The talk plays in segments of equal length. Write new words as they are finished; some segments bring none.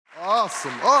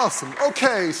Awesome.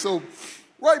 Okay, so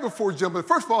right before jumping,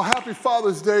 first of all, happy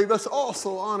Father's Day. Let's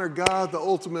also honor God, the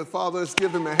ultimate Father. Let's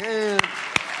give him a hand.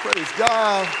 Praise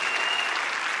God.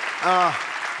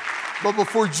 But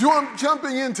before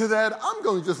jumping into that, I'm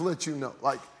going to just let you know,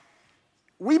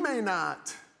 we may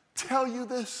not tell you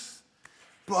this,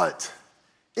 but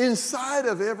inside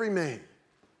of every man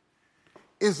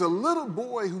is a little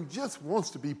boy who just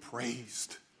wants to be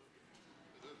praised,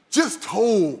 just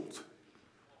told.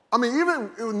 I mean,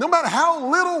 even no matter how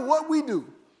little what we do,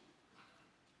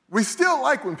 we still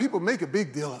like when people make a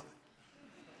big deal of it.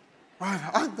 Right?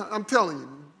 I'm telling you,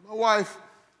 my wife,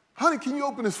 honey, can you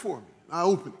open this for me? I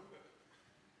open it.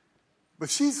 But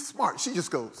she's smart. She just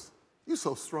goes, "You're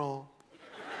so strong."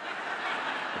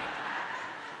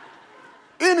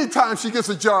 Anytime she gets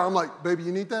a jar, I'm like, "Baby,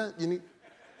 you need that? You need..."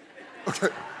 Okay.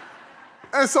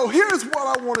 And so here's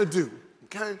what I want to do,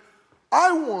 okay?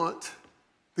 I want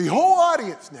the whole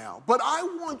audience now, but I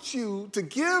want you to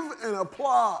give an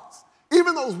applause,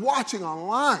 even those watching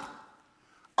online.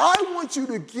 I want you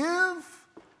to give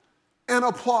an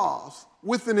applause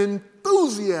with an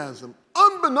enthusiasm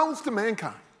unbeknownst to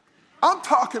mankind. I'm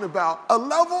talking about a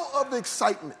level of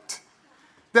excitement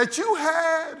that you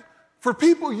had for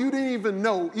people you didn't even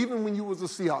know, even when you was a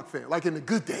Seahawks fan, like in the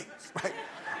good days, right?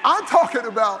 I'm talking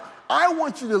about, I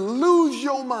want you to lose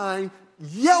your mind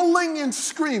yelling and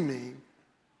screaming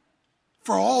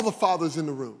for all the fathers in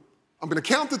the room. I'm going to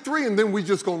count to 3, and then we're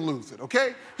just going to lose it,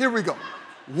 okay? Here we go.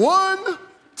 1,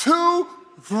 2,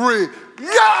 3. Yeah,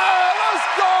 let's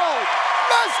go!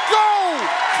 Let's go!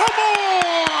 Come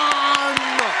on!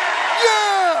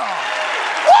 Yeah!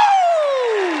 Woo!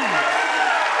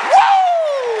 Woo!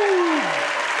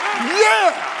 Yeah!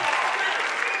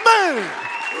 Man!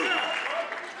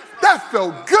 That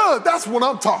felt good. That's what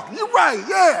I'm talking. You're right,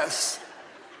 yes.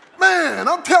 Man,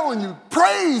 I'm telling you,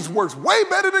 praise works way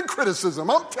better than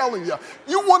criticism. I'm telling you.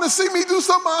 You want to see me do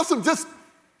something awesome? Just,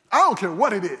 I don't care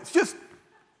what it is. Just,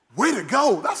 way to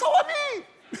go. That's all I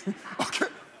need. Okay.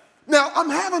 Now, I'm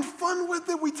having fun with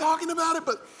it. We talking about it,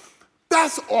 but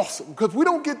that's awesome because we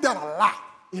don't get that a lot.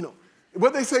 You know,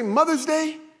 what they say, Mother's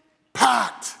Day,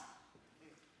 packed.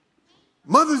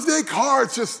 Mother's Day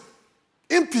cards just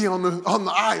empty on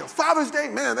the aisle. Father's Day,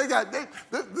 man, they've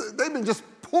been just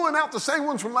pulling out the same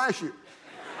ones from last year.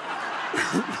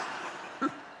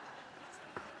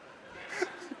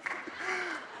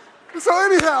 So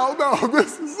anyhow, no,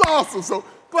 this is awesome. So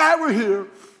glad we're here.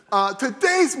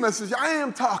 Today's message, I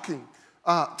am talking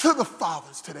to the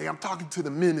fathers today. I'm talking to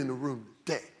the men in the room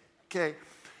today, okay?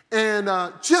 And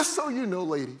just so you know,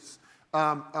 ladies,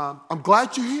 I'm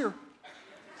glad you're here.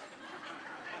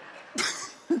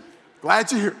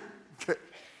 Glad you're here. Okay.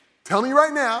 Telling you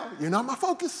right now, you're not my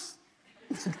focus.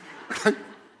 Okay.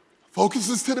 Focus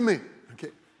is to the men. Okay.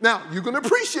 Now, you're going to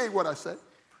appreciate what I say.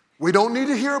 We don't need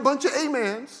to hear a bunch of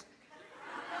amens.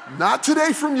 Not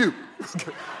today from you.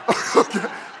 Okay. Okay.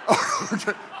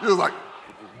 Okay. You're like,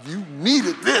 you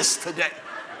needed this today.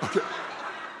 Okay.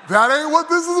 That ain't what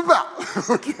this is about.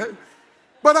 Okay.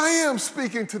 But I am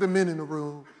speaking to the men in the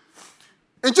room.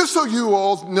 And just so you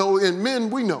all know, and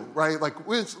men, we know, right? Like,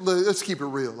 let's keep it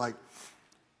real. Like,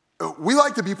 we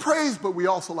like to be praised, but we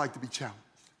also like to be challenged.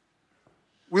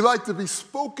 We like to be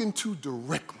spoken to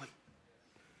directly.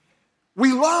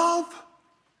 We love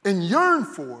and yearn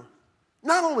for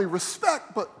not only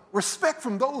respect, but respect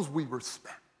from those we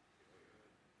respect.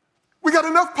 We got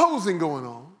enough posing going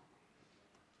on.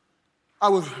 I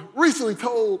was recently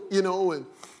told, and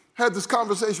had this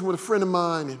conversation with a friend of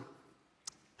mine, and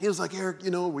he was like, "Eric,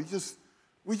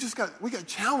 we got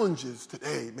challenges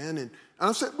today, man." And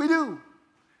I said, "We do."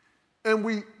 And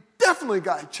we definitely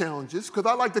got challenges, because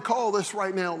I like to call this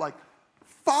right now like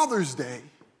Father's Day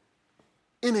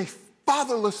in a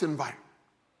fatherless environment.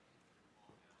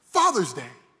 Father's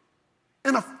Day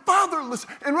in a fatherless,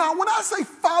 and now when I say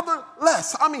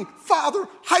fatherless, I mean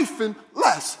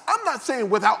father-less. I'm not saying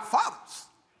without fathers.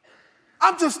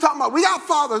 I'm just talking about we got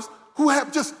fathers who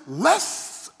have just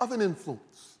less of an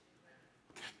influence.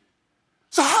 Okay.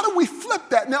 So how do we flip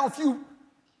that? Now, if you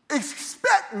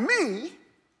expect me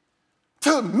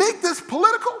to make this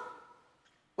political,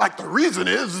 like the reason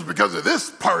is because of this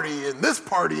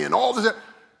party and all this,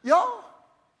 y'all,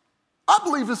 I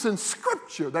believe it's in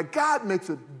Scripture that God makes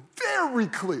it very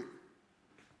clear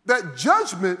that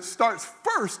judgment starts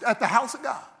first at the house of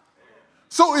God.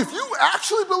 So if you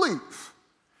actually believe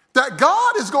that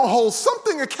God is going to hold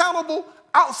something accountable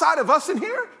outside of us in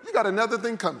here, you got another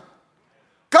thing coming.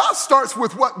 God starts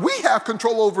with what we have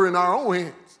control over in our own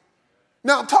hands.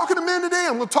 Now, I'm talking to men today.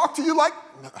 I'm going to talk to you like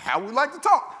how we like to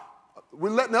talk. We're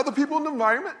letting other people in the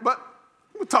environment, but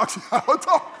we'll talk to you how I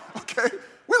talk, okay?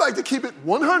 We like to keep it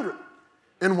 100.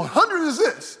 And 100 is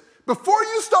this. Before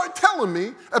you start telling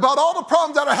me about all the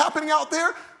problems that are happening out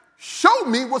there, show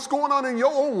me what's going on in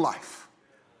your own life.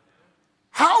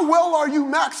 How well are you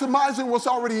maximizing what's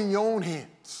already in your own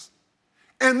hands?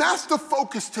 And that's the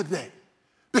focus today.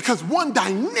 Because one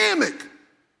dynamic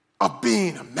of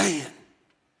being a man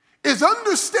is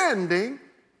understanding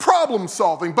problem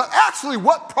solving, but actually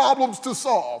what problems to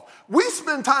solve. We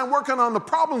spend time working on the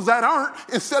problems that aren't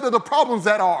instead of the problems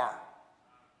that are.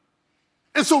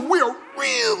 And so we are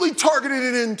really targeting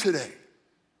it in today.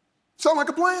 Sound like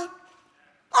a plan?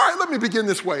 All right, let me begin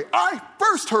this way. I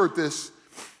first heard this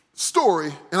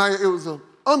story, and it was an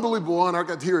unbelievable one. I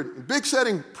got to hear it in big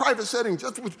setting, private setting,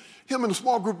 just with him in a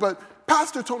small group. But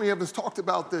Pastor Tony Evans talked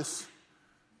about this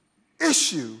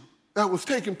issue that was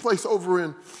taking place over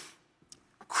in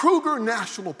Kruger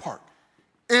National Park.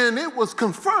 And it was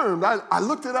confirmed. I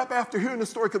looked it up after hearing the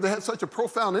story because it had such a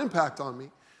profound impact on me.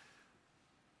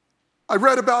 I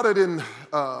read about it in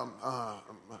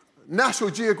National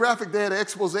Geographic. They had an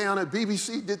expose on it.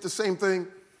 BBC did the same thing.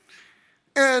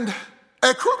 And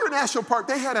at Kruger National Park,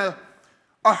 they had a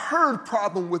herd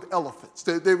problem with elephants.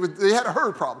 They had a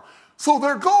herd problem. So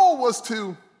their goal was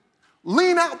to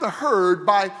lean out the herd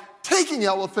by taking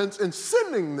elephants and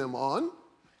sending them on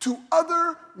to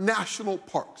other national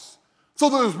parks. So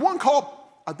there's one called,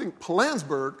 I think,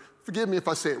 Pilanesberg. Forgive me if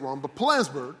I say it wrong, but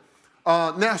Pilanesberg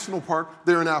National Park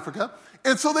there in Africa.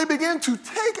 And so they began to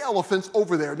take elephants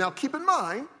over there. Now, keep in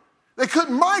mind, they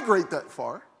couldn't migrate that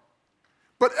far,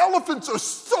 but elephants are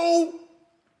so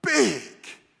big.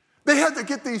 They had to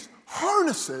get these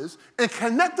harnesses and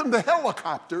connect them to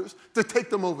helicopters to take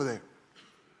them over there.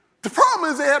 The problem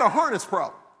is they had a harness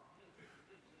problem.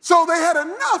 So they had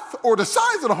enough, or the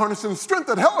size of the harness and the strength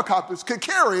of the helicopters could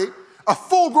carry all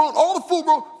the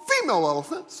full-grown female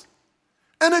elephants,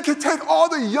 and it could take all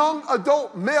the young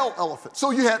adult male elephants.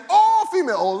 So you had all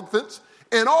female elephants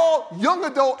and all young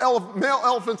adult male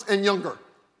elephants and younger.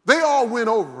 They all went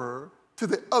over to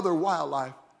the other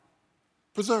wildlife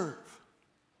preserve.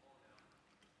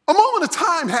 A moment of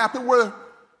time happened where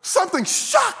something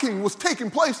shocking was taking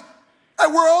place at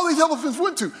where all these elephants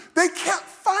went to. They kept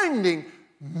finding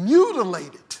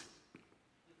mutilated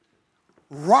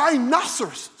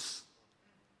rhinoceroses.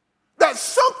 That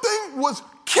something was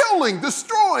killing,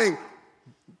 destroying,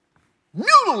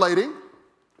 mutilating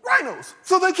rhinos.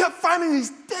 So they kept finding these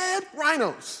dead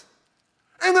rhinos.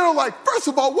 And they're like, first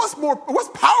of all, what's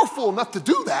powerful enough to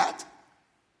do that?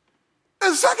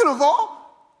 And second of all,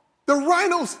 the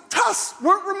rhino's tusks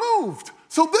weren't removed.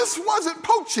 So this wasn't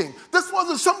poaching. This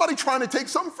wasn't somebody trying to take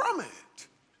something from it.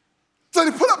 So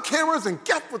they put up cameras, and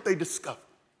guess what they discovered?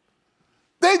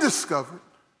 They discovered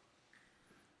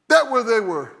that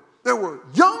there were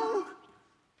young,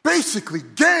 basically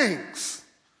gangs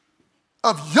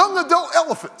of young adult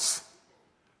elephants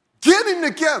getting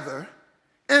together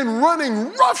and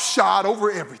running roughshod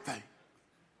over everything.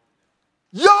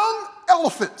 Young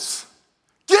elephants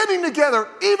getting together,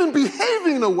 even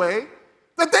behaving in a way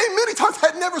that they many times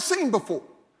had never seen before.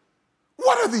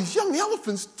 What are these young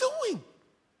elephants doing?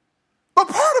 But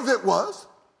part of it was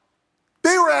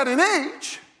they were at an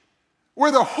age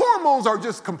where the hormones are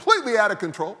just completely out of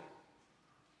control.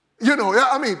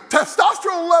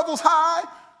 Testosterone levels high.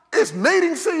 It's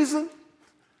mating season.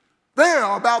 They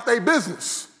are about their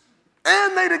business.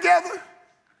 And they together.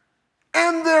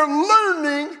 And they're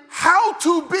learning how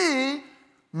to be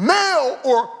male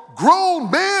or grown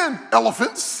man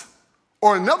elephants,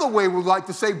 or another way we like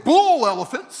to say bull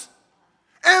elephants.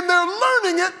 And they're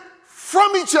learning it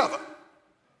from each other.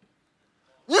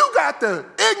 You got the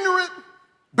ignorant,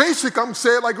 basic, I'm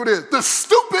saying it like it is, the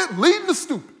stupid leading the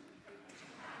stupid.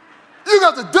 You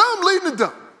got the dumb leading the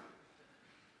dumb.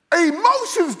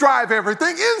 Emotions drive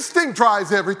everything. Instinct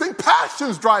drives everything.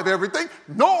 Passions drive everything.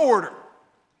 No order.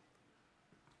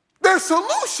 Their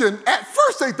solution, at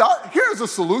first they thought, here's a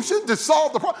solution to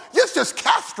solve the problem. Let's just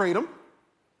castrate them.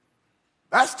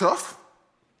 That's tough.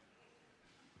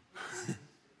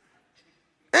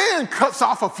 And cuts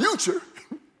off a future.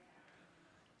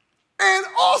 And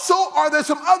also, are there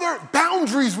some other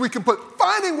boundaries we can put?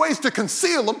 Finding ways to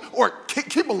conceal them or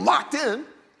keep them locked in.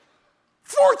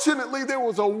 Fortunately, there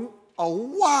was a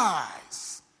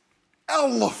wise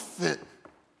elephant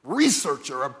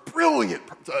researcher, a brilliant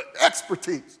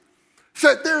expertise,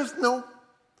 said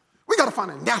we got to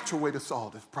find a natural way to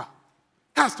solve this problem.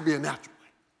 Has to be a natural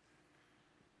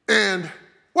way. And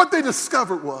what they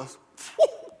discovered was,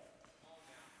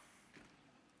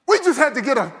 we just had to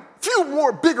get a few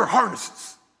more bigger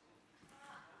harnesses.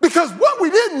 Because what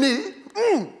we didn't need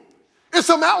is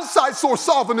some outside source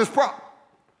solving this problem.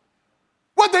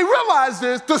 What they realized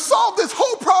is to solve this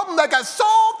whole problem that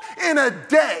in a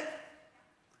day,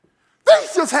 they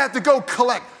just had to go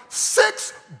collect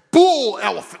 6 bull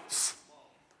elephants.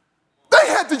 They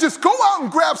had to just go out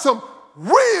and grab some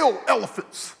real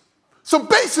elephants,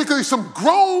 basically some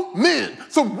grown men,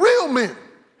 some real men,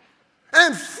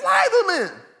 and fly them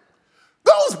in.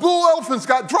 Those bull elephants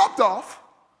got dropped off,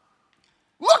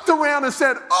 looked around and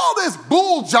said, all this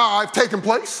bull jive taking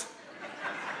place.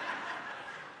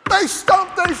 They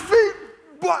stomped their feet,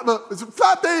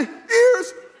 flapped their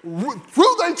ears,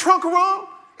 threw their trunk around,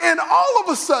 and all of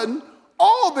a sudden,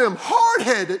 all them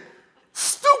hard-headed,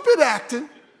 stupid acting,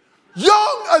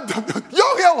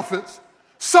 young elephants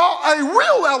saw a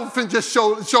real elephant just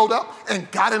showed up and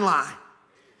got in line.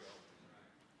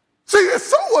 See, it's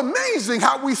so amazing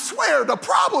how we swear the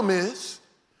problem is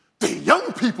the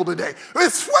young people today. We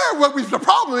swear the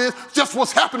problem is just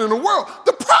what's happening in the world.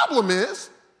 The problem is,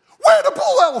 where are the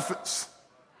bull elephants?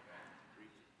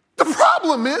 The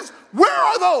problem is, where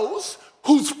are those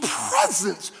whose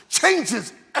presence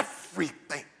changes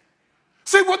everything?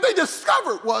 See, what they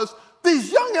discovered was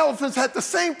these young elephants had the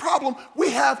same problem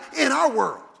we have in our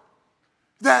world.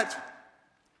 That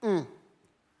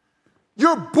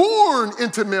you're born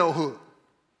into malehood,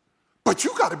 but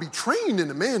you got to be trained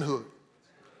into manhood.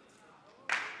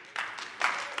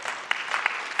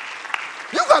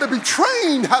 You got to be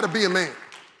trained how to be a man.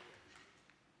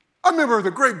 I remember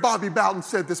the great Bobby Bowden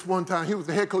said this one time. He was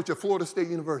the head coach at Florida State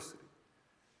University,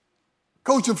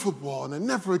 coaching football, and I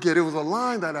never forget, it was a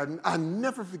line that I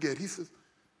never forget. He says,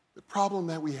 the problem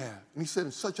that we have, and he said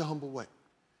in such a humble way,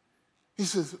 he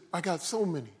says, we got so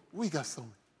many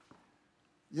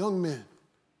young men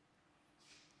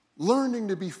learning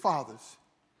to be fathers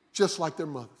just like their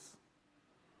mothers.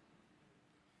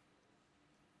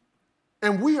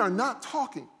 And we are not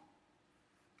talking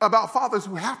about fathers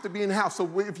who have to be in the house.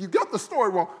 So if you got the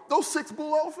story wrong, those 6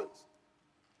 bull elephants,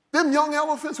 them young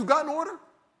elephants who got in order,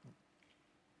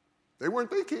 they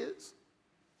weren't their kids.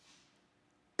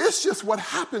 It's just what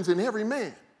happens in every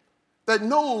man that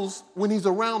knows when he's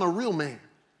around a real man.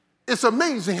 It's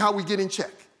amazing how we get in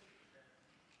check.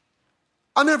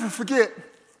 I'll never forget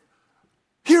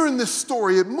hearing this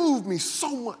story. It moved me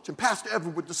so much, and Pastor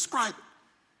Evan would describe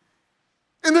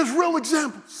it. And there's real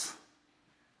examples.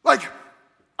 Like,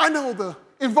 I know the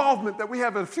involvement that we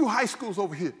have at a few high schools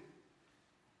over here.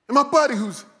 And my buddy, who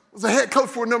was a head coach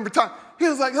for a number of times, he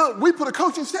was like, look, we put a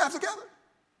coaching staff together.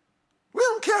 We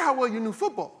don't care how well you knew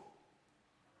football.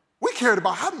 We cared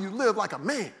about how do you live like a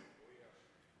man.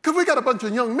 Because we got a bunch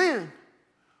of young men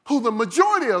who the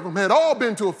majority of them had all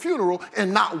been to a funeral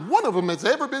and not one of them has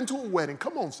ever been to a wedding.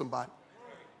 Come on, somebody.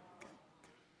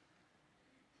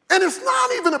 And it's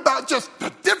not even about just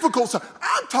the difficult stuff.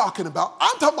 I'm talking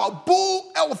about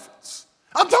bull elephants.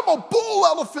 I'm talking about bull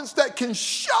elephants that can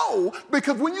show,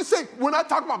 because when I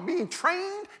talk about being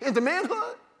trained into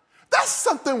manhood, that's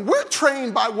something we're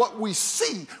trained by what we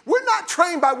see. We're not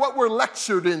trained by what we're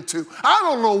lectured into. I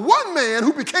don't know one man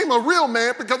who became a real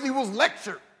man because he was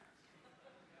lectured.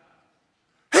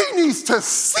 He needs to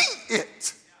see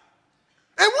it.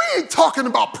 And we ain't talking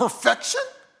about perfection.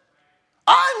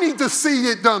 I need to see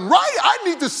it done right. I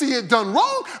need to see it done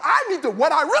wrong.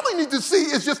 What I really need to see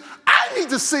is I need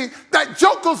to see that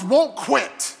jokers won't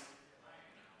quit.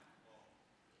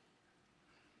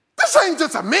 This ain't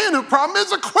just a manhood problem,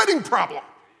 it's a quitting problem.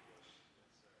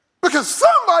 Because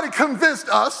somebody convinced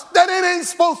us that it ain't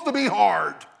supposed to be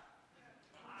hard.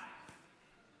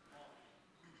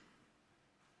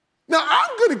 Now,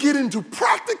 I'm going to get into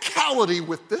practicality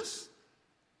with this.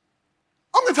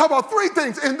 I'm going to talk about 3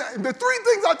 things. And the 3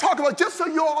 things I talk about, just so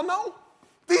you all know,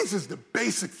 these is the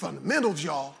basic fundamentals,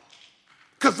 y'all.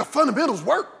 Because the fundamentals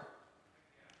work.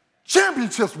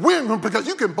 Championships win them because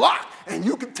you can block and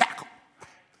you can tackle.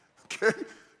 Okay? You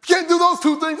can't do those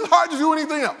 2 things. It's hard to do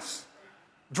anything else.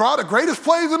 Draw the greatest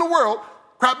plays in the world.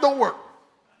 Crap don't work.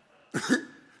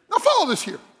 Now follow this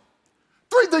here.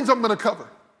 3 things I'm going to cover.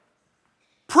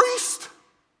 Priest,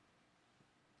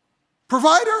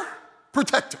 provider,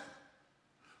 protector.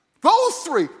 Those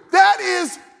 3, that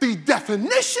is the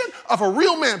definition of a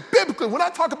real man. Biblically, when I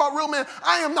talk about real man,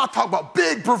 I am not talking about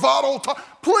big bravado.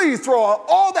 Please throw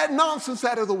all that nonsense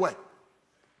out of the way.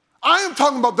 I am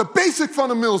talking about the basic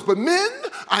fundamentals. But men,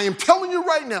 I am telling you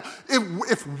right now,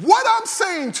 if what I'm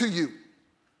saying to you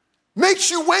makes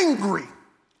you angry,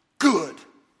 good.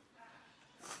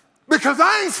 Because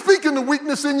I ain't speaking the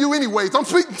weakness in you anyways. I'm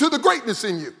speaking to the greatness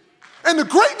in you. And the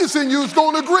greatness in you is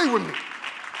going to agree with me.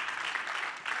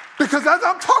 Because as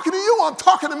I'm talking to you, I'm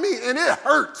talking to me, and it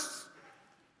hurts.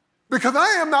 Because I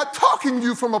am not talking to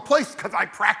you from a place because I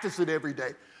practice it every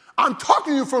day. I'm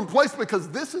talking to you from a place because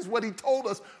this is what he told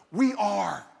us we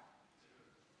are.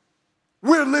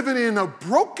 We're living in a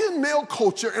broken male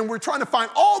culture, and we're trying to find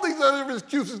all these other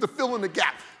excuses to fill in the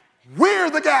gap. We're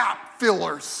the gap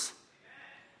fillers.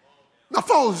 Now,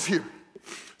 follow us here.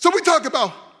 So we talk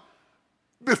about,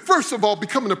 first of all,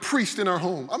 becoming a priest in our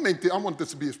home. I want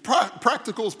this to be as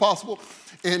practical as possible.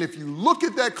 And if you look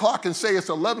at that clock and say it's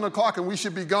 11 o'clock and we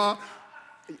should be gone,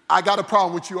 I got a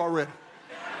problem with you already,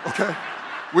 okay?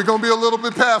 We're going to be a little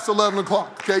bit past 11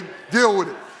 o'clock, okay? Deal with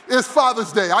it. It's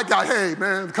Father's Day. Hey,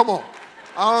 man, come on.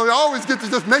 I always get to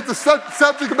just make the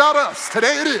subject about us.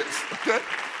 Today it is, okay?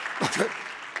 Okay.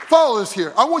 Follow this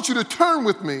here. I want you to turn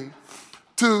with me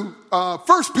to 1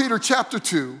 Peter chapter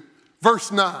 2,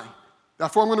 verse 9.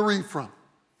 That's where I'm going to read from.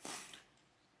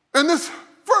 And this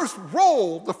first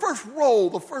role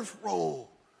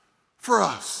for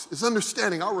us is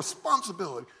understanding our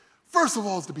responsibility. First of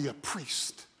all, is to be a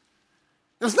priest.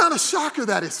 It's not a shocker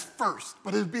that it's first,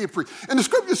 but it'd be a priest. And the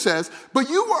scripture says, but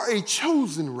you are a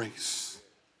chosen race,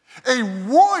 a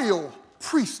royal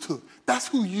priesthood. That's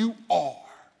who you are.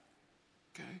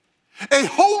 Okay? A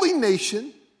holy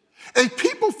nation, a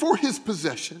people for his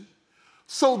possession,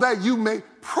 so that you may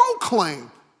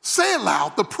proclaim, say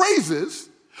aloud, the praises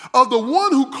of the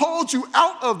one who called you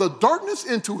out of the darkness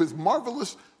into his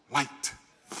marvelous light.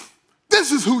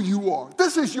 This is who you are.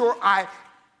 This is your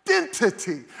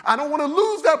identity. I don't want to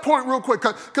lose that point real quick,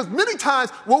 because many times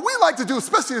what we like to do,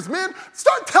 especially as men,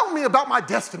 start telling me about my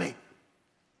destiny.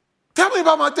 Tell me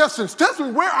about my destiny. Tell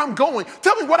me where I'm going.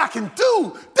 Tell me what I can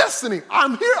do. Destiny.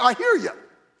 I'm here. I hear you.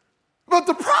 But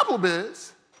the problem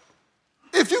is,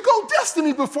 if you go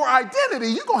destiny before identity,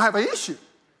 you're going to have an issue.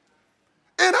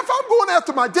 And if I'm going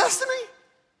after my destiny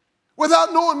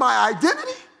without knowing my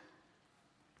identity,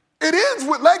 it ends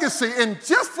with legacy. And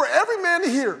just for every man to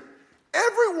hear,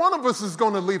 every one of us is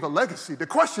going to leave a legacy. The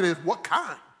question is, what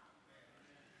kind?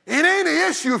 It ain't an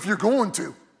issue if you're going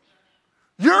to.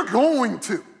 You're going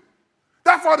to.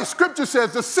 That's why the scripture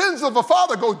says the sins of a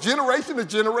father go generation to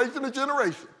generation to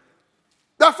generation.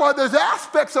 That's why there's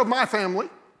aspects of my family,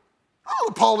 I don't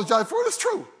apologize for it, it's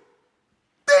true.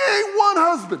 There ain't one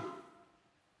husband.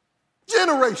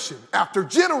 Generation after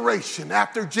generation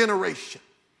after generation.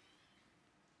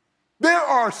 There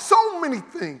are so many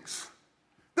things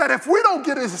that if we don't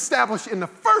get it established in the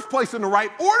first place in the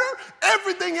right order,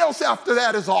 everything else after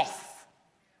that is off.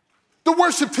 The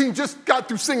worship team just got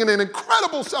through singing an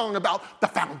incredible song about the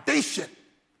foundation.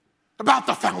 About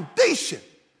the foundation.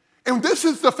 And this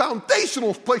is the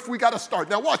foundational place we got to start.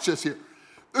 Now watch this here.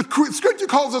 The scripture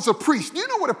calls us a priest. Do you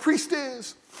know what a priest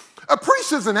is? A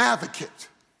priest is an advocate.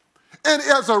 And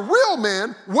as a real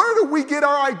man, where do we get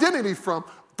our identity from?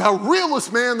 The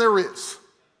realest man there is.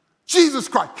 Jesus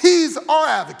Christ. He's our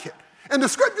advocate. And the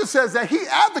scripture says that he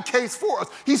advocates for us.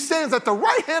 He stands at the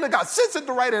right hand of God, sits at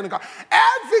the right hand of God,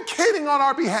 advocating on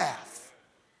our behalf.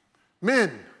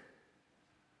 Men,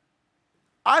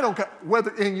 I don't care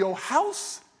whether in your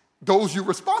house, those you're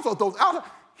responsible, those out.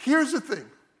 Here's the thing.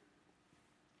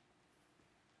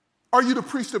 Are you the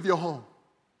priest of your home?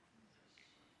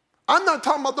 I'm not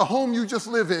talking about the home you just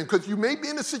live in, because you may be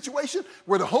in a situation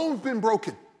where the home's been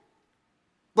broken,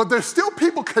 but there's still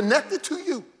people connected to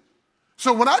you.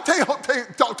 So when I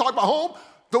talk about home,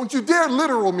 don't you dare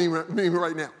literal me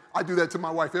right now. I do that to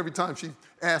my wife every time she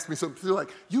asks me something. She's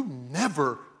like, you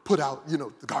never put out,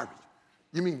 the garbage.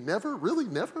 You mean never? Really,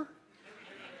 never?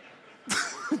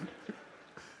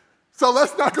 So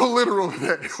let's not go literal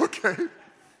today, okay?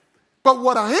 But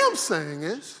what I am saying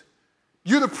is,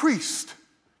 you're the priest.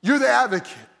 You're the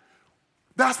advocate.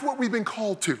 That's what we've been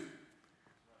called to.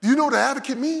 Do you know what an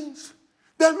advocate means?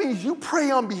 That means you pray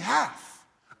on behalf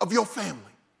of your family.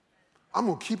 I'm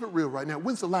going to keep it real right now.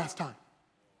 When's the last time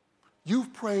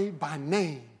you've prayed by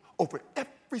name over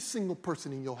every single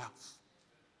person in your house?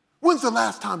 When's the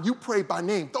last time you prayed by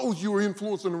name those you were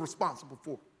influencing and responsible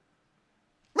for?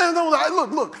 Man,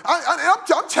 look,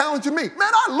 I'm challenging me. Man,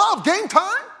 I love game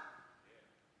time.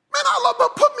 Man,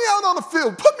 but put me out on the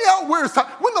field. Put me out where it's time,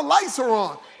 when the lights are on.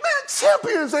 Man,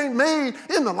 champions ain't made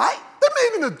in the light. They're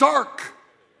made in the dark.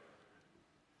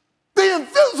 The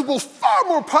invisible is far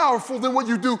more powerful than what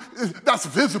you do that's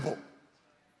visible.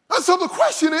 And so the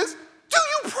question is, do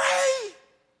you pray?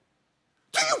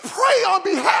 Do you pray on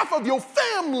behalf of your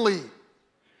family?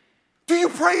 Do you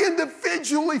pray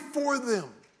individually for them?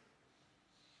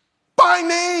 By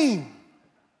name.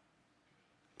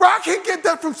 Bro, I can't get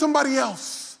that from somebody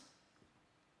else.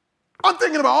 I'm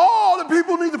thinking about all the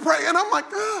people need to pray, and I'm like,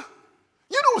 you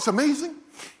know what's amazing?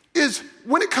 Is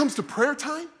when it comes to prayer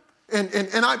time, and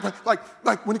I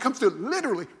like when it comes to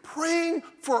literally praying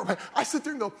for, I sit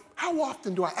there and go, how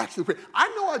often do I actually pray? I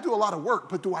know I do a lot of work,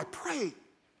 but do I pray?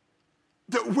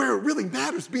 where it really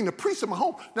matters, being a priest in my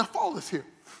home. Now follow this here.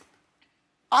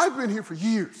 I've been here for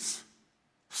years,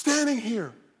 standing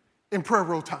here in prayer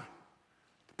roll time.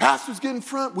 The pastors get in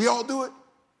front, we all do it.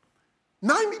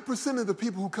 90% of the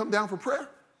people who come down for prayer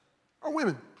are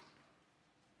women.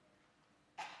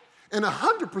 And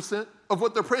 100% of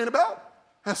what they're praying about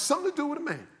has something to do with a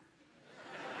man.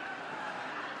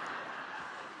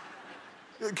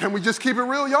 Can we just keep it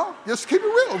real, y'all? Just keep it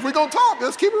real. If we're going to talk,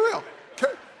 let's keep it real.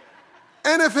 Okay?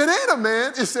 And if it ain't a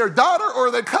man, it's their daughter or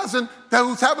their cousin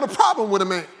who's having a problem with a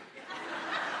man.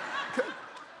 Okay?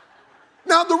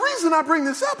 Now, the reason I bring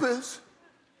this up is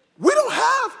we don't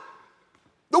have,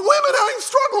 the women ain't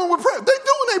struggling with prayer. They're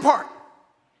doing their part.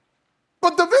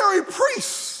 But the very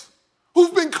priests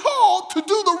who've been called to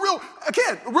do the real,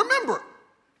 again, remember,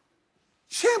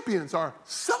 champions are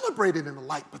celebrated in the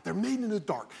light, but they're made in the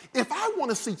dark. If I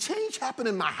want to see change happen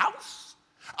in my house,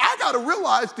 I got to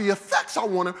realize the effects I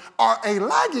want are a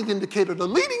lagging indicator. The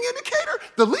leading indicator,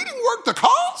 the leading work, the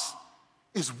cause,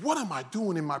 is what am I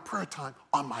doing in my prayer time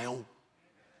on my own?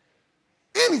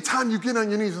 Anytime you get on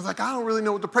your knees, it's like, I don't really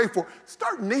know what to pray for.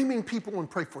 Start naming people and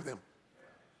pray for them.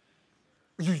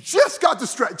 You just got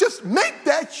distracted. Just make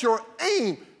that your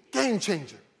aim, game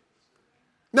changer.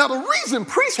 Now, the reason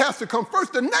priest has to come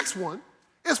first, the next one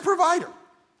is provider,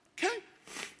 okay?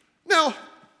 Now,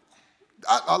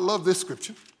 I love this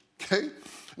scripture, okay?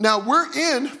 Now, we're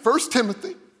in 1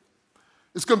 Timothy.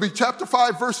 It's going to be chapter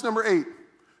 5, verse number 8.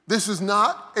 This is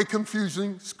not a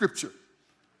confusing scripture.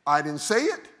 I didn't say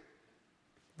it.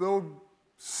 The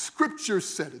scripture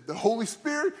said it. The Holy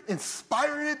Spirit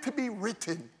inspired it to be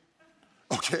written,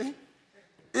 okay?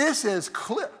 It's as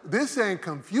clear. This ain't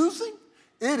confusing.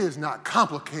 It is not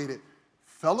complicated.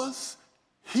 Fellas,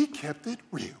 he kept it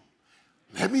real.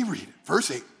 Let me read it.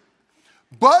 Verse 8.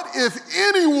 But if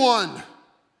anyone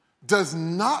does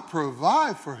not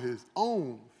provide for his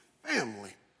own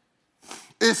family,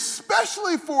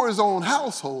 especially for his own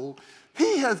household,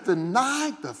 he has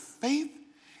denied the faith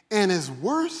and is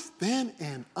worse than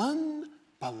an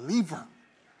unbeliever.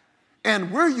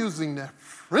 And we're using the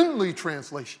friendly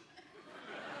translation.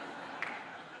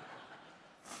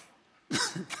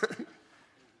 Okay.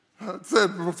 I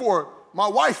said before, my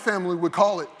wife's family would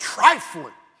call it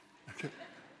trifling. Okay.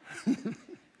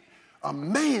 A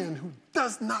man who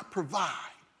does not provide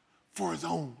for his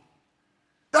own.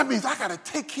 That means I got to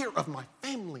take care of my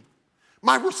family.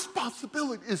 My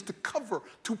responsibility is to cover,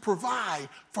 to provide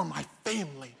for my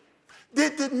family. They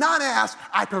did not ask,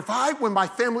 I provide when my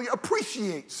family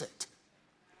appreciates it.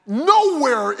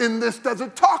 Nowhere in this does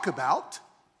it talk about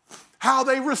how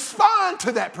they respond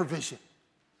to that provision.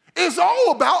 It's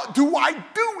all about, do I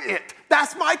do it?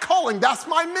 That's my calling. That's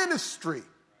my ministry.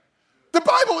 The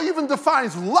Bible even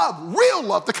defines love, real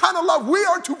love, the kind of love we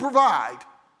are to provide.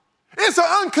 It's an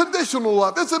unconditional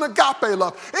love. It's an agape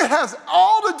love. It has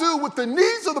all to do with the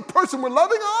needs of the person we're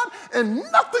loving on and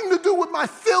nothing to do with my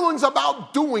feelings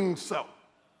about doing so.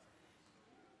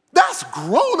 That's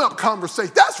grown-up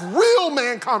conversation. That's real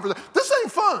man conversation. This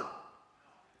ain't fun.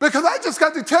 Because I just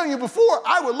got to tell you before,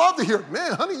 I would love to hear,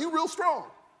 man, honey, you real strong.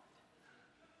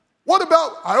 What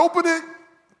about I open it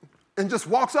and just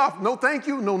walks off, no thank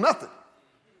you, no nothing.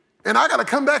 And I got to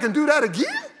come back and do that again?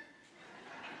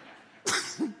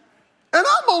 And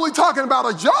I'm only talking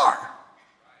about a jar.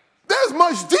 There's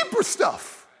much deeper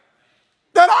stuff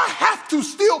that I have to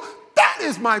still, that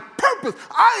is my purpose.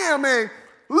 I am a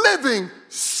living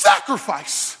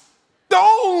sacrifice. The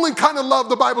only kind of love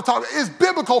the Bible talks about is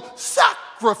biblical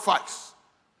sacrifice.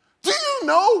 Do you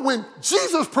know when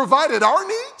Jesus provided our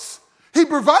needs, he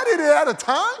provided it at a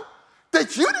time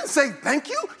that you didn't say thank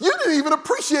you, you didn't even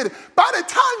appreciate it. By the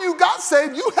time you got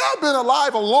saved, you had been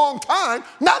alive a long time,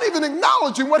 not even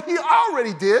acknowledging what he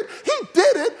already did. He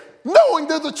did it knowing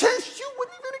there's a chance you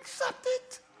wouldn't even accept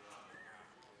it.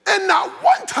 And not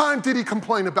one time did he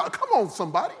complain about it. Come on,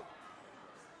 somebody.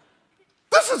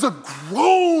 This is a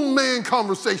grown man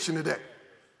conversation today,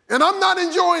 and I'm not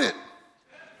enjoying it.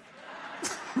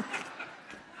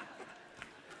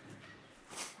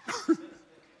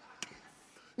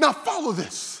 Now follow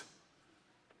this.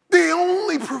 The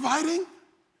only providing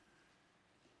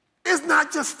is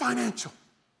not just financial.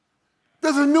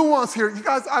 There's a nuance here. You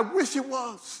guys, I wish it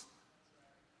was.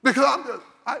 Because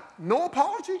no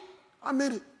apology, I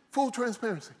meant it, full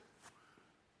transparency.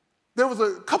 There was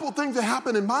a couple of things that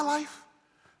happened in my life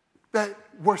that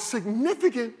were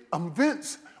significant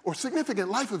events or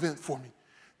significant life events for me.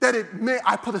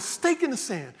 I put a stake in the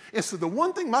sand and said the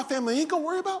one thing my family ain't gonna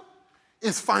worry about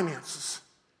is finances.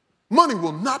 Money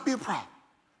will not be a problem.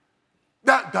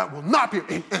 That will not be,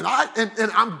 and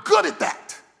I'm good at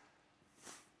that.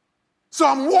 So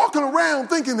I'm walking around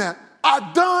thinking that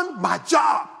I've done my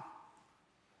job.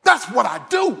 That's what I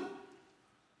do.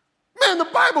 Man, the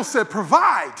Bible said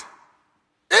provide.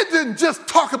 It didn't just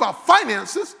talk about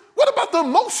finances. What about the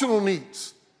emotional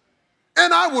needs?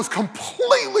 And I was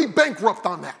completely bankrupt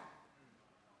on that.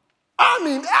 I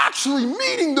mean, actually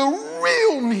meeting the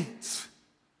real needs.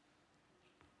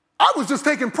 I was just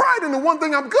taking pride in the one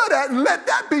thing I'm good at and let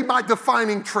that be my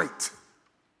defining trait.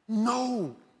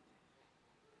 No.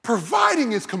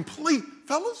 Providing is complete,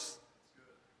 fellas.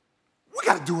 We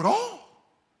got to do it all.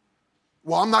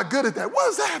 Well, I'm not good at that. What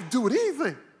does that have to do with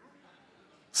anything?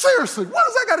 Seriously, what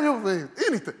does that got to do with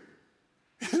anything?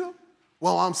 You know?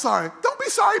 Well, I'm sorry. Don't be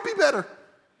sorry, be better.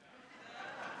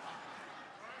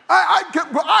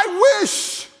 I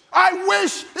wish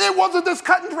it wasn't this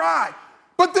cut and dry.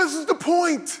 But this is the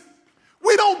point.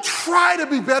 We don't try to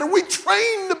be better. We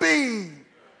train to be.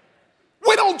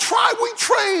 We don't try, we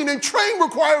train, and train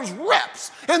requires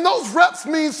reps. And those reps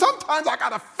mean sometimes I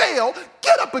gotta fail,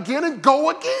 get up again, and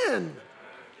go again.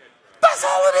 That's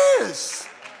all it is.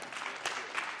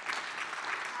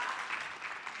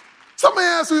 Somebody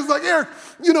asked me, he's like, Eric,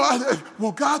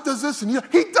 well, God does this, and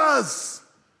he does.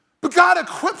 But God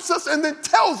equips us and then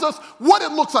tells us what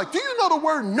it looks like. Do you know the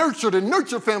word nurture, to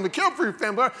nurture family, care for your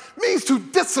family, means to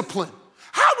discipline?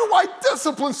 How do I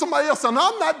discipline somebody else and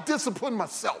I'm not disciplining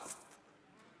myself?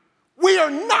 We are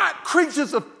not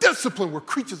creatures of discipline. We're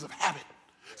creatures of habit.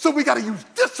 So we got to use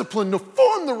discipline to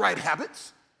form the right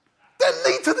habits that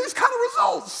lead to these kind of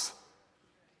results.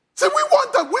 See, we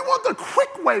want the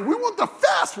quick way. We want the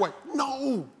fast way.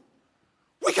 No.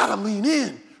 We got to lean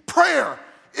in. Prayer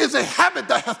is a habit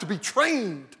that has to be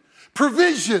trained.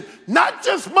 Provision, not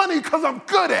just money because I'm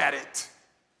good at it,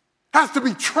 has to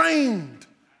be trained.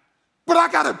 But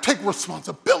I got to take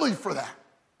responsibility for that.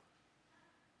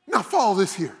 Now follow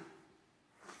this here.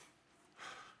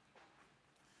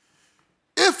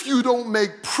 If you don't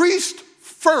make priest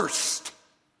first,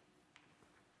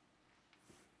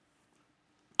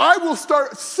 I will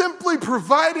start simply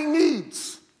providing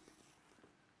needs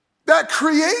that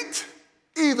create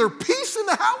either peace in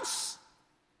the house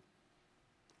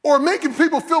or making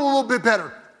people feel a little bit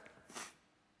better.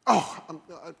 Oh,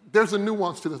 there's a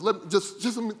nuance to this.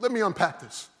 Let me unpack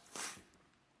this.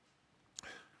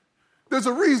 There's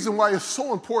a reason why it's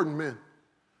so important, men,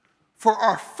 for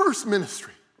our first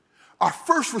ministry, our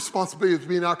first responsibility is to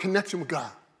be in our connection with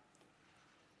God.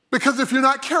 Because if you're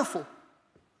not careful,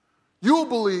 you'll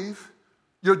believe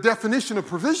your definition of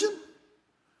provision,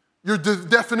 your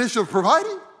definition of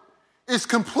providing, is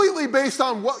completely based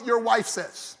on what your wife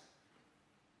says.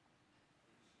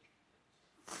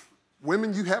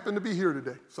 Women, you happen to be here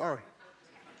today. Sorry.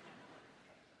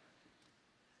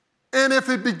 And if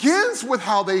it begins with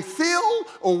how they feel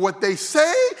or what they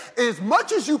say, as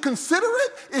much as you consider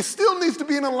it, it still needs to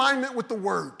be in alignment with the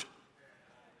word.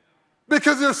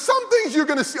 Because there's some things you're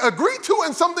going to agree to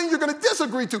and some things you're going to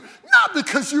disagree to. Not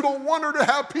because you don't want her to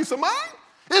have peace of mind.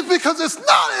 It's because it's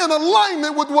not in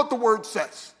alignment with what the word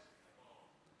says.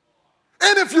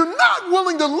 And if you're not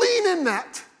willing to lean in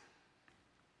that,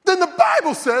 then the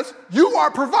Bible says you are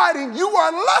providing, you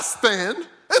are less than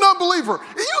an unbeliever.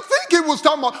 And you think it was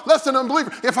talking about less than an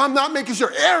unbeliever if I'm not making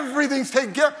sure everything's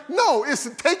taken care of. No, it's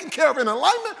taken care of in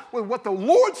alignment with what the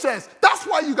Lord says. That's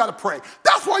why you got to pray.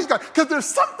 That's why you got, because there's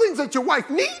some things that your wife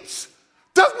needs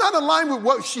does not align with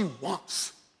what she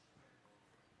wants.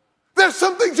 There's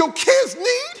some things your kids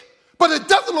need, but it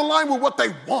doesn't align with what they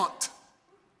want.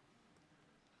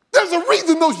 There's a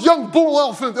reason those young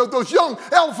those young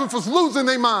elephants was losing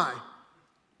their mind.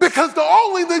 Because the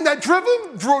only thing that drove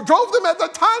them at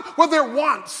that time were their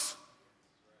wants.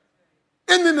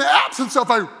 And in the absence of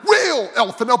a real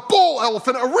elephant, a bull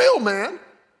elephant, a real man,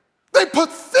 they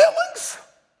put feelings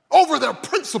over their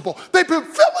principle. They put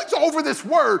feelings over this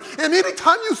word. And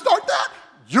anytime you start that,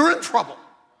 you're in trouble.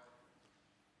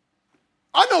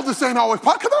 I know this ain't always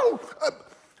possible.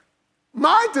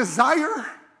 My desire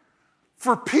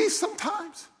for peace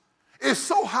sometimes is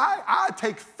so high, I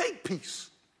take fake peace.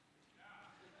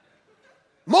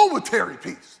 Momentary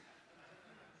peace.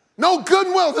 No good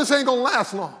and well, this ain't gonna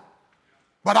last long.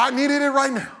 But I needed it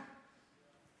right now.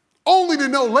 Only to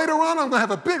know later on I'm gonna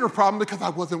have a bigger problem because I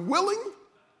wasn't willing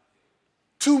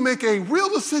to make a real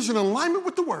decision in alignment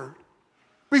with the word.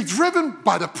 Be driven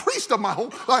by the priest of my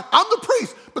home. Like, I'm the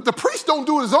priest, but the priest don't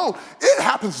do his own. It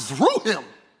happens through him.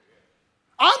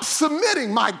 I'm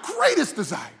submitting my greatest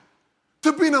desire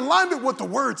to be in alignment with what the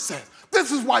word says.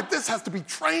 This is why this has to be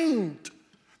trained.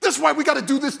 This is why we got to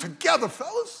do this together,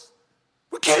 fellas.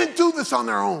 We can't do this on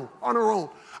our own.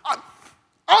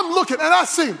 I'm looking and I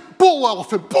see bull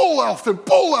elephant, bull elephant,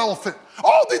 bull elephant.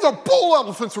 All these are bull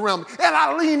elephants around me, and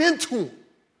I lean into them.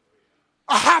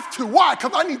 I have to. Why?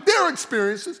 Because I need their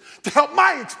experiences to help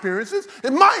my experiences,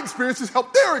 and my experiences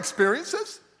help their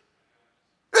experiences.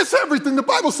 It's everything. The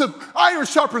Bible said iron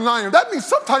sharpens iron. That means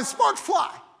sometimes sparks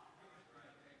fly,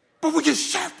 but we get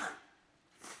sharper.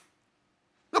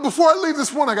 Now, before I leave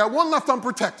this one, I got one left on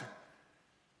protector.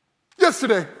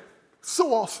 Yesterday,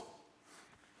 so awesome.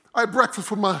 I had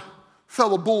breakfast with my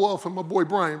fellow bull elf and my boy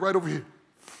Brian right over here.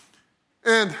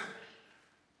 And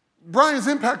Brian's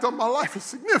impact on my life is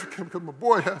significant because my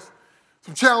boy has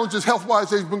some challenges health-wise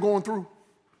that he's been going through.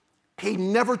 He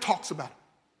never talks about it.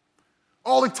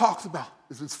 All he talks about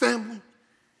is his family.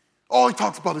 All he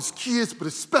talks about is kids, but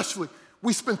especially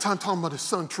we spend time talking about his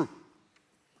son, Truth.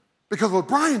 Because what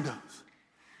Brian does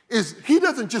is he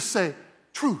doesn't just say,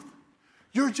 Truth,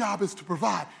 your job is to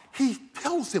provide. He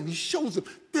tells him, he shows him,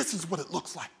 this is what it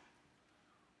looks like.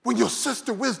 When your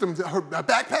sister Wisdom, her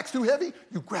backpack's too heavy,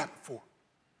 you grab it for her.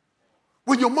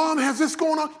 When your mom has this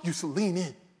going on, you should lean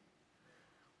in.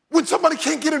 When somebody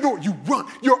can't get a door, you run.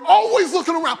 You're always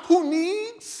looking around. Who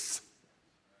needs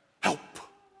help?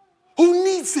 Who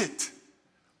needs it?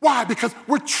 Why? Because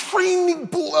we're training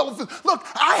bull elephants. Look,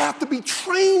 I have to be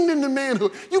trained in the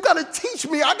manhood. You got to teach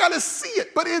me. I got to see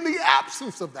it. But in the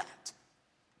absence of that,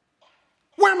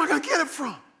 where am I going to get it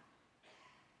from?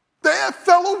 The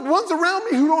fellow ones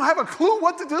around me who don't have a clue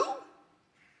what to do?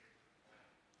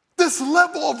 This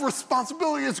level of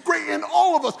responsibility is great in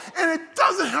all of us, and it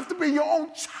doesn't have to be your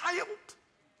own child.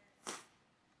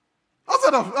 I was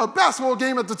at a basketball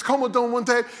game at the Tacoma Dome one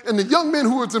day, and the young men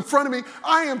who was in front of me,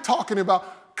 I am talking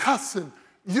about cussing,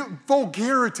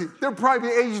 vulgarity. They're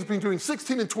probably ages between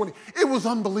 16 and 20. It was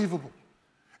unbelievable.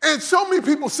 And so many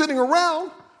people sitting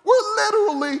around were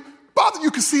literally bothered. You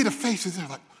could see the faces. They're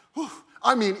like, whew.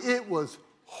 I mean, it was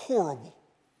horrible.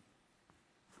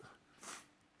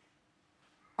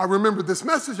 I remember this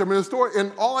message, I remember the story,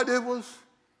 and all I did was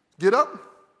get up,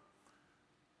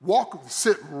 walk,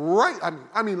 sit right,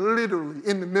 I mean literally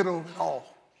in the middle of it all.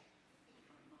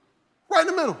 Right in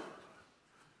the middle.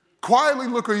 Quietly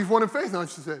look her one in the face, and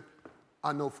she said,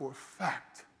 I know for a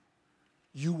fact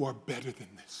you are better than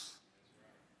this.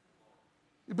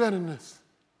 You're better than this.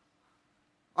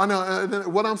 I know,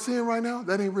 what I'm seeing right now,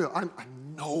 that ain't real. I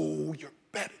know you're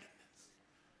better than this.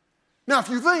 Now, if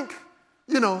you think,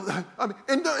 and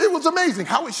it was amazing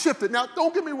how it shifted. Now,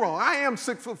 don't get me wrong. I am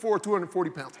 6'4", 240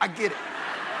 pounds. I get it.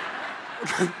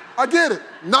 Okay? I get it.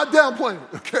 Not downplaying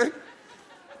it, okay?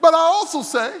 But I also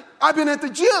say I've been at the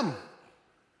gym,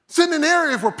 sitting in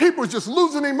areas where people are just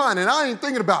losing their mind, and I ain't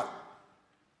thinking about it.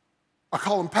 I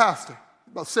call him Pastor,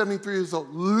 about 73 years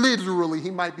old. Literally, he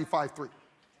might be 5'3".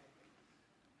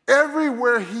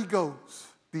 Everywhere he goes,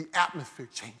 the atmosphere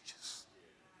changes.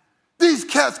 These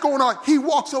cats going on, he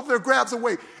walks over there, grabs a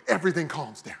weight, everything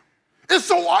calms down.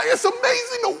 It's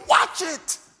amazing to watch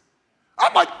it.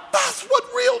 I'm like, that's what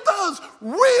real does.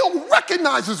 Real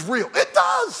recognizes real. It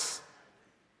does.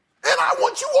 And I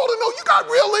want you all to know you got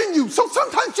real in you. So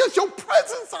sometimes just your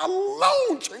presence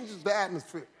alone changes the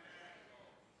atmosphere.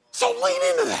 So lean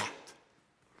into that.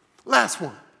 Last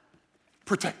one,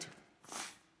 protector.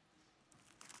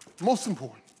 Most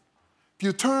important, if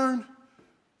you turn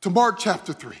to Mark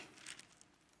chapter 3,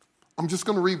 I'm just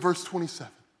going to read verse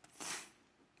 27.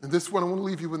 And this is what I want to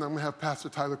leave you with. I'm going to have Pastor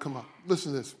Tyler come up.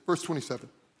 Listen to this, verse 27.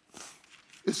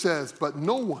 It says, but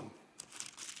no one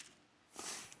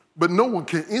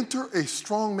can enter a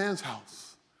strong man's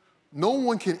house. No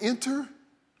one can enter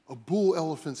a bull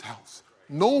elephant's house.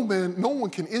 No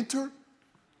one can enter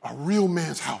a real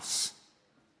man's house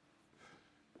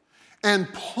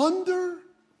and plunder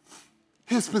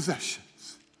his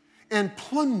possessions and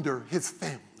plunder his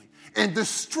family and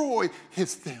destroy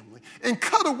his family and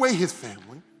cut away his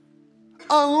family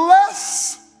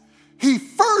unless he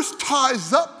first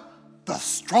ties up the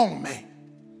strong man.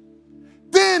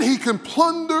 Then he can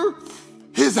plunder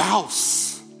his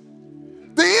house.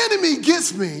 The enemy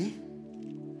gets me,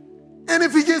 and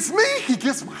if he gets me, he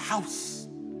gets my house.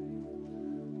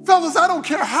 Fellas, I don't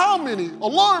care how many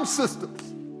alarm systems,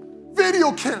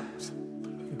 video cameras,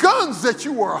 guns that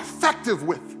you are effective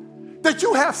with, that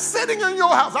you have sitting in your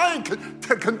house. I ain't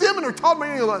condemning or talking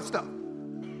about any of that stuff.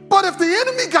 But if the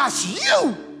enemy got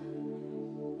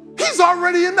you, he's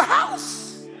already in the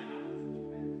house.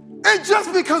 And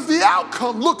just because the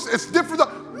outcome looks as different,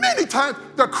 many times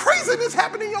the craziness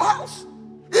happening in your house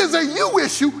is a you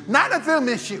issue, not a them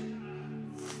issue.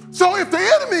 So if the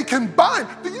enemy can bind,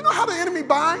 do you know how the enemy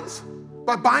binds?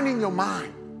 By binding your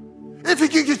mind. If he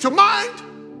can get your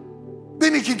mind,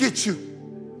 then he can get you.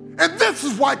 And this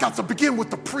is why it got to begin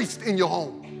with the priest in your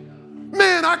home.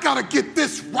 Man, I got to get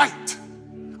this right.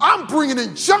 I'm bringing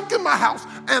in junk in my house,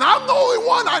 and I'm the only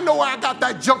one I know I got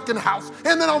that junk in the house.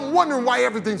 And then I'm wondering why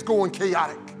everything's going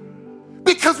chaotic.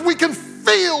 Because we can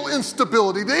feel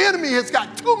instability. The enemy has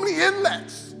got too many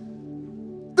inlets.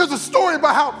 There's a story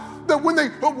about how that when they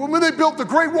built the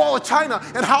Great Wall of China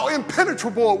and how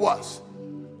impenetrable it was.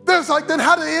 There's like, then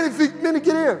how did the enemy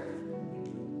get in?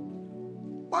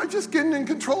 By just getting in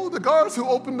control of the guards who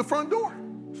opened the front door.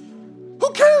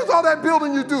 Who cares all that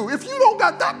building you do? If you don't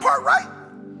got that part right,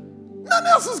 nothing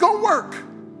else is going to work.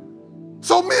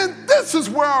 So, men, this is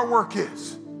where our work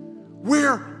is.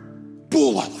 We're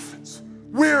bull elephants.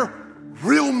 We're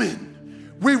real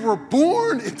men. We were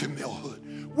born into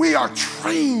malehood. We are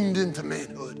trained into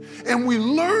manhood. And we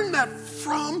learn that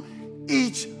from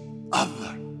each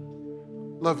other.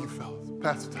 Love you, fellas.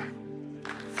 Pass the time.